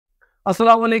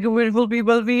Assalamu alaikum, beautiful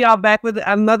people. We are back with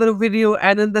another video,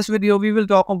 and in this video, we will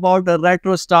talk about the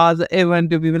Retro Stars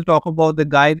event. We will talk about the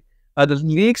guide, the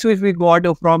leaks which we got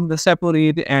from the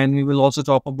separate, and we will also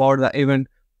talk about the event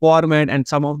format and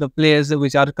some of the players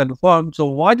which are confirmed. So,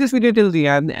 watch this video till the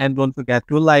end, and don't forget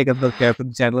to like and subscribe to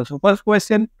the channel. So, first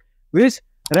question: which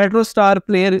Retro Star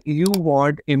player you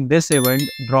want in this event?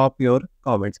 Drop your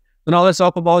comments. So now let's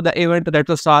talk about the event.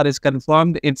 Retro Star is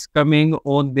confirmed. It's coming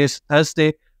on this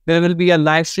Thursday. There will be a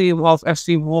live stream of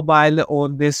FC Mobile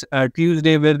on this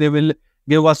Tuesday where they will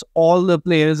give us all the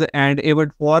players and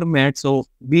event format. So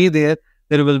be there.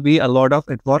 There will be a lot of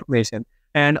information.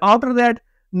 And after that,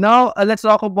 now let's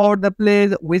talk about the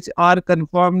players which are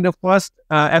confirmed. First,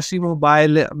 FC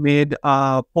Mobile made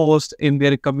a post in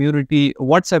their community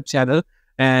WhatsApp channel,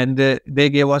 and they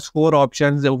gave us four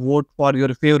options. Vote for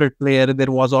your favorite player.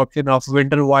 There was option of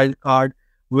Winter Wild Card,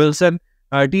 Wilson,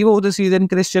 Team of the Season,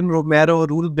 Christian Romero,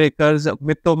 Rule Breakers,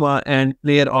 Mitoma, and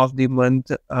Player of the Month,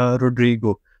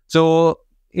 Rodrigo. So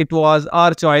it was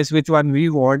our choice which one we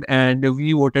want, and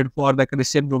we voted for the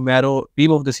Christian Romero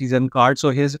Team of the Season card.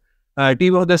 So his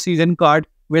Team of the Season card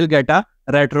will get a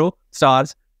Retro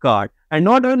Stars card. And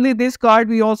not only this card,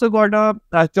 we also got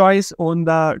a choice on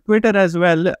the Twitter as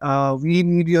well. We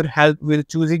need your help with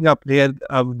choosing a player.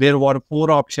 There were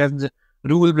four options: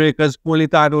 Rule Breakers,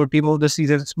 Politano, Team of the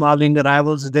Season, Smalling,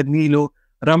 Rivals, Danilo,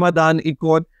 Ramadan,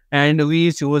 Icon, and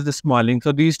we chose the Smalling.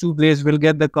 So these two players will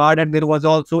get the card. And there was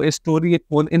also a story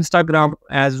on Instagram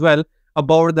as well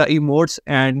about the emotes.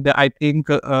 And I think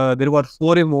there were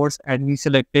four emotes, and we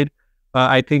selected,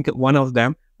 I think, one of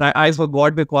them. I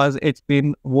forgot because it's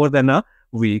been more than a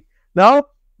week. Now,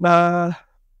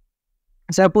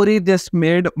 Sapuri just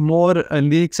made more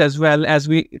leaks as well. As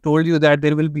we told you that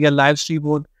there will be a live stream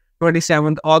on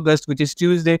 27th August, which is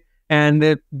Tuesday, and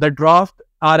the draft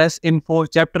RS info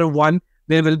chapter 1,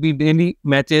 there will be daily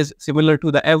matches similar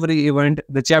to the every event.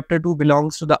 The chapter 2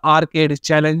 belongs to the arcade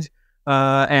challenge,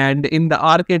 and in the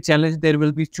arcade challenge, there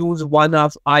will be choose one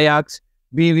of Ajax,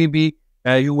 BVB,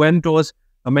 Juventus,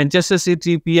 Manchester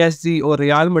City, PSG, or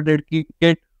Real Madrid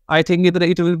kit. I think either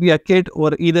it will be a kit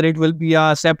or either it will be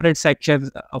a separate section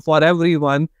for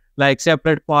everyone, like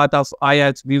separate path of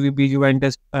Ajax, BVB,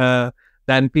 Juventus,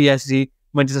 then PSG,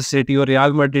 Manchester City, or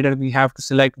Real Madrid, and we have to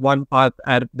select one path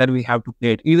and then we have to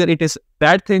play it. Either it is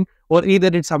that thing or either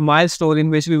it's a milestone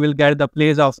in which we will get the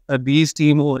plays of these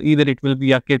team, or either it will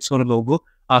be a kits or a logo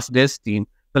of this team.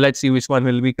 So let's see which one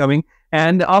will be coming.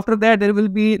 And after that, there will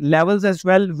be levels as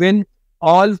well. Win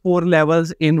all four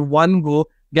levels in one go,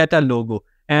 get a logo,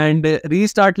 and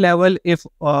restart level if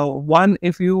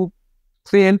if you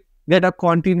fail, get a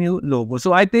continue logo.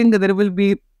 So I think there will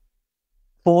be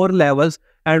four levels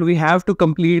and we have to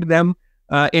complete them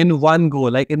in one go,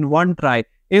 like in one try.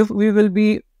 If we will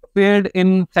be failed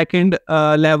in second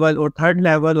level or third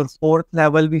level or fourth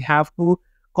level, we have to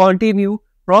continue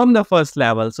from the first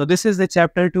level. So this is the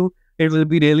chapter 2. It will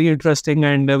be really interesting,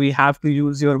 and we have to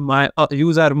use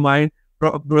use our mind.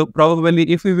 Probably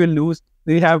if we will lose,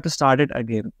 we have to start it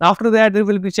again. After that, there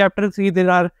will be chapter 3.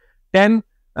 There are 10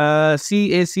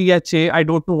 CACHA. I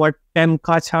don't know what 10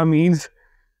 kacha means.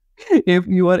 If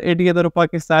you are Indian or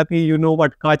Pakistani, you know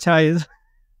what kacha is.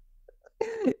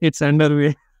 It's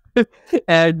underway.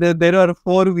 And there are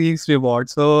 4 weeks reward.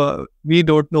 So we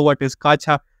don't know what is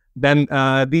kacha. Then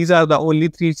these are the only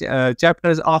 3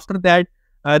 chapters. After that,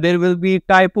 there will be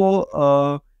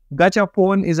typo.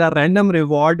 Gachapon is a random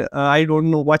reward. I don't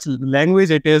know what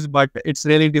language it is, but it's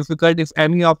really difficult. If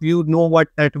any of you know what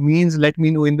that means, let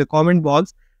me know in the comment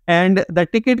box. And the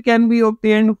ticket can be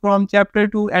obtained from chapter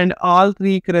 2 and all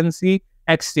 3 currency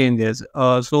exchanges.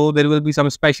 So there will be some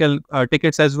special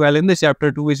tickets as well in the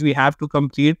chapter 2, which we have to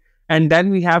complete. And then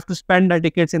we have to spend the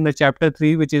tickets in the chapter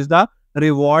 3, which is the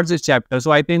rewards chapter.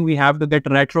 So I think we have to get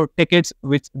retro tickets,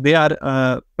 which they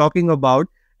are talking about,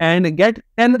 and get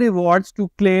 10 rewards to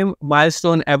claim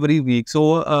milestone every week.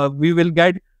 So we will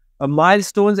get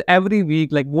milestones every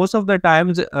week. Like most of the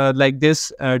times, like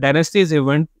this Dynasties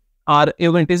event, our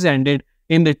event is ended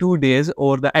in the 2 days,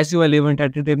 or the SUL event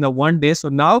ended in the 1 day. So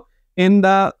now in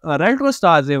the Retro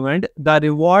Stars event, the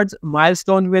rewards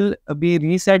milestone will be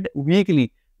reset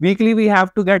weekly. Weekly, we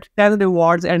have to get 10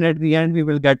 rewards, and at the end, we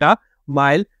will get a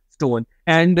milestone.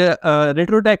 And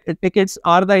retro tickets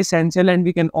are the essential, and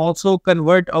we can also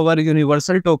convert our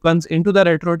universal tokens into the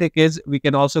retro tickets. We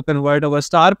can also convert our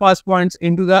star pass points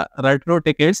into the retro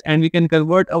tickets, and we can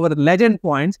convert our legend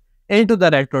points into the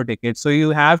retro tickets. So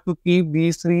you have to keep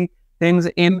these 3 things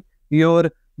in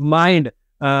your mind.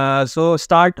 So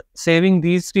start saving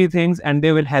these 3 things, and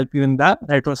they will help you in the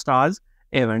Retro Stars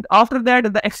event. After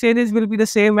that, the exchanges will be the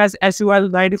same as SUL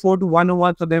 94 to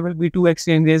 101. So there will be two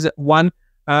exchanges, one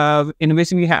in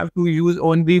which we have to use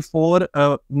only four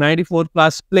 94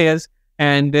 plus players,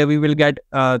 and we will get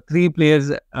three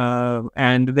players,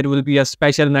 and there will be a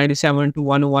special 97 to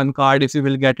 101 card. If we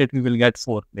will get it, we will get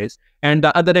four players. And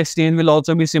the other exchange will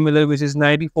also be similar, which is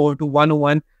 94 to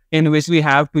 101, in which we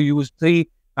have to use three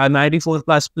 94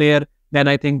 plus player, then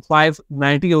I think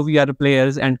 590 OVR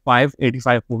players and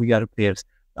 585 OVR players.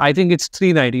 I think it's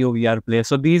 390 OVR players.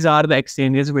 So these are the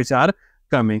exchanges which are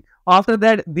coming. After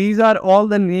that, these are all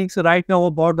the leaks right now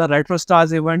about the Retro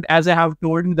Stars event. As I have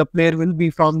told you, the player will be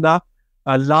from the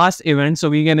last event. So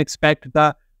we can expect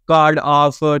the card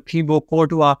of Thibaut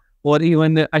Courtois or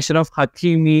even Ashraf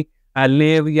Hakimi,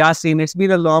 Lev Yassin. It's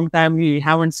been a long time. We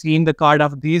haven't seen the card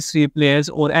of these three players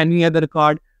or any other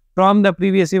card from the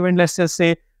previous event. Let's just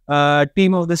say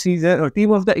team of the season or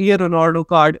team of the year Ronaldo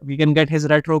card. We can get his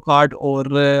retro card, or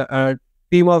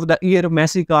team of the year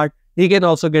Messi card. He can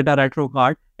also get a retro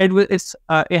card.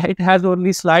 It has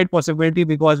only slight possibility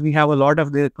because we have a lot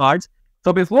of their cards.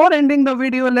 So before ending the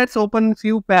video, let's open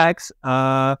few packs.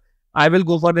 I will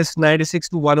go for this 96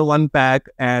 to 101 pack,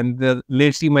 and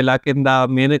let's see, my luck in the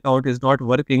main account is not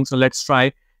working. So let's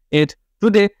try it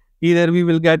today. Either we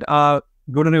will get a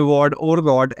good reward or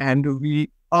not, and we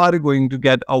are going to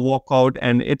get a walkout,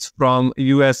 and it's from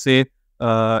USA.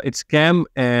 It's Cam,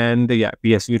 and yeah,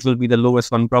 PSV. It will be the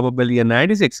lowest one, probably a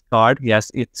 96 card.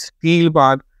 Yes, it's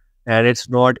Spielberg, and it's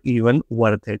not even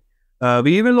worth it.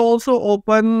 We will also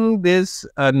open this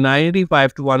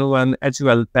 95 to 101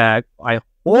 HL pack. I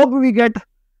hope we get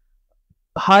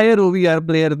higher OVR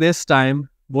player this time,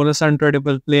 bonus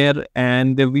untradeable player,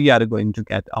 and we are going to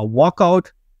get a walkout,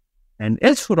 and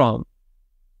it's from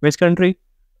which country?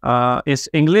 It's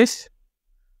English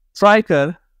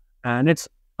striker, and it's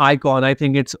Icon. I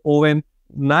think it's Owen,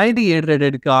 98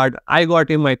 rated card. I got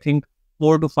him, I think,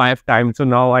 4 to 5 times. So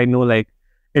now I know like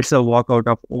it's a walkout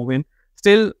of Owen.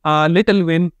 Still a little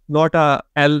win, not a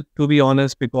L, to be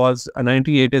honest, because a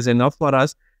 98 is enough for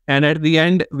us. And at the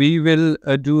end, we will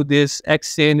do this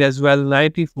exchange as well,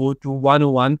 94 to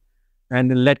 101.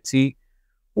 And let's see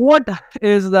what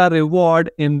is the reward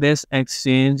in this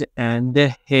exchange.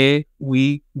 And here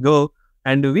we go.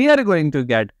 And we are going to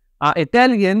get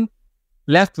Italian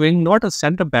left wing, not a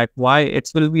center back. Why?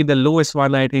 It will be the lowest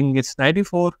one. I think it's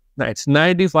 94. No, it's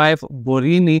 95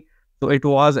 Borini. So it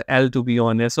was L, to be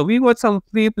honest. So we got some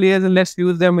free players, and let's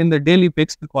use them in the daily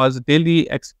picks, because daily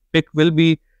pick will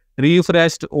be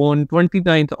refreshed on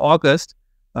 29th August.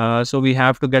 So we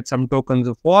have to get some tokens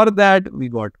for that. We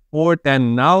got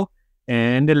 410 now,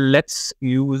 and let's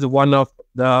use one of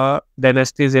the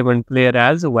Dynasty's event player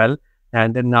as well.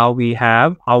 And then now we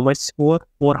have how much score?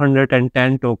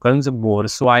 410 tokens more.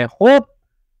 So I hope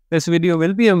this video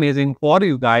will be amazing for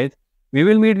you guys. We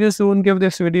will meet you soon. Give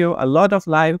this video a lot of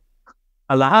like.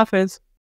 Allah Hafiz.